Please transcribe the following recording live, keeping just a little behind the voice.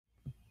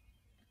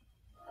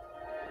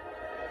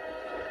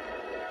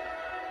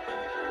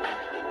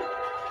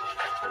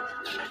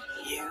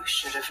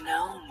should have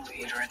known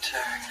we'd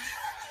return.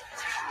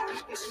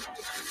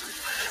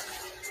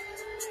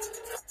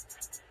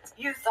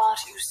 You thought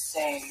you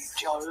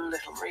saved your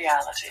little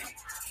reality.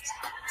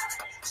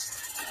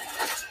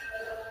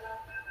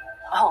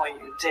 All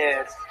you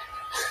did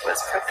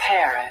was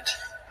prepare it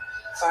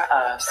for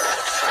us.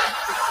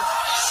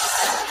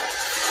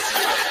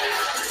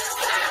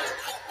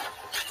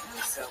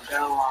 So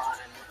go on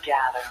and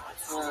gather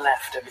what's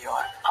left of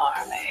your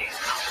army.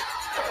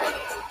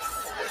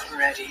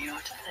 Ready your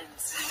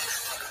defenses.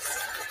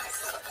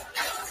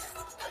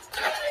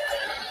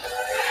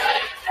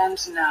 And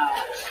know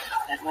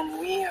that when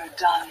we are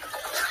done,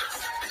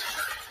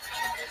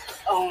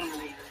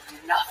 only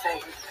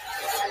nothing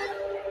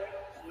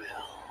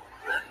will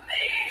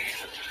remain.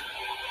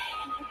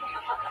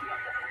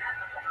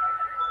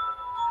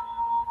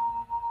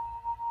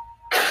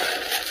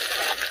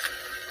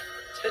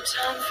 The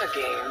time for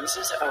games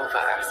is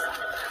over.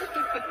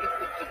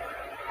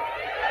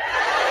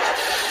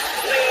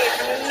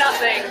 Leave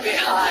nothing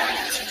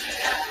behind.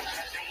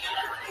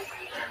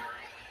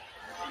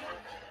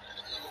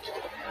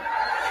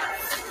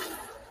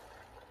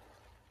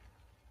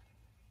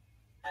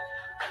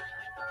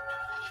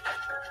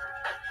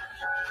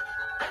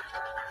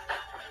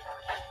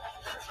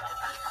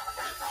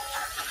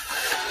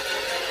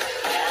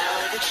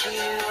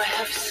 You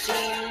have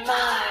seen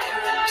my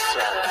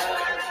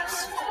returns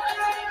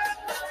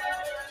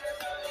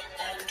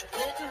and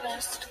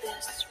witnessed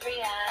this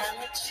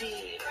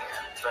reality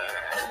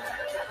burn.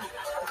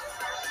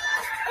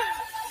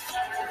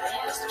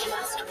 There's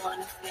just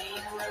one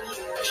thing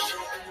you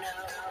should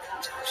know.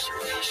 Don't you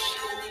wish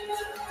you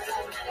knew the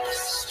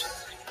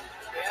mystery?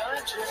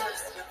 You're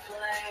just a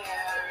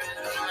player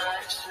in my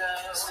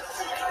show. So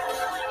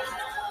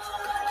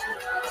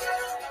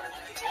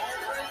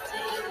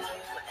everything you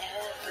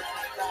ever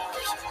thought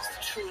was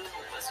true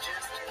was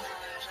just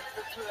part of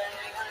the play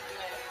I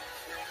made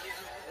for you.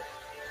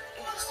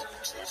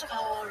 Isn't it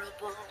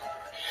horrible?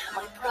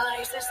 My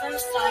prize is in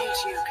sight,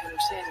 you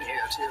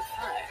continue to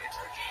fight.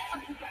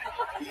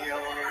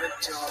 You're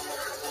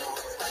adorable.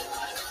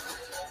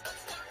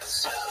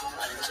 So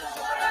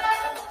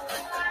adorable.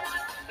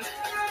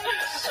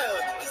 So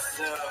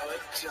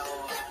adorable.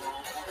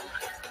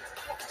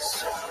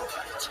 So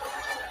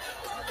adorable.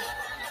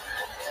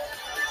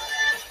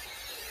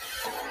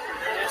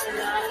 There's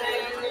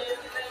nothing in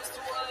this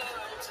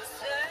world to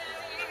say.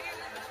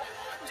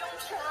 Don't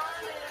try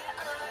it,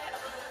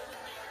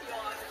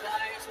 your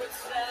fight with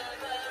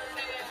seven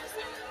is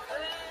in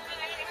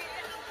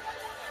vain.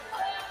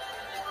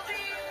 All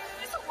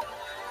these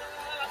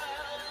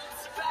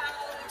worlds bow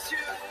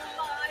to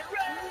my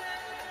reign.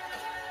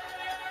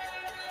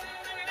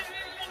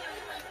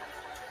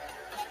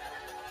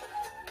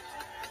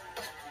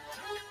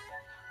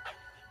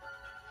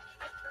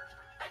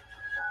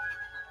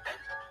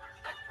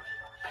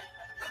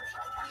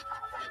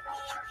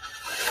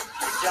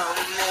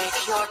 Don't make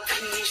your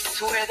peace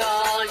with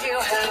all you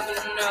have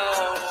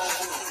known.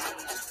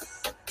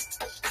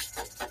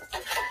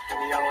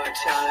 Your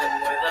time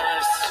with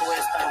us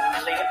was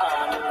only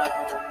on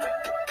loan.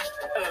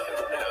 Oh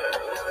no.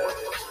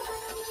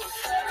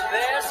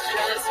 There's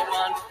just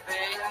one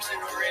thing to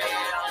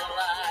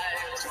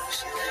realize.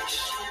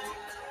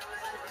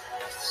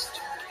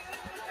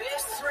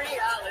 This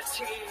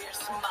reality is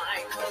my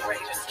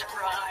greatest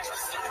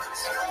prize.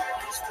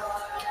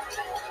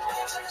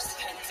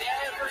 And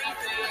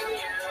everything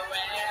you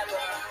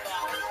ever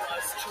thought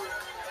was true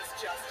was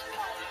just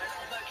part of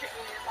the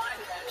game I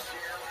let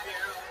you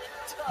view.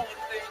 Don't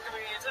think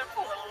me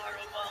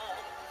deplorable.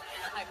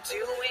 I'm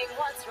doing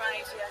what's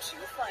right, yet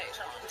you fight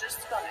on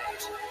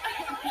despite.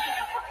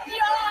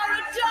 You're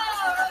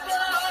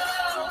adorable!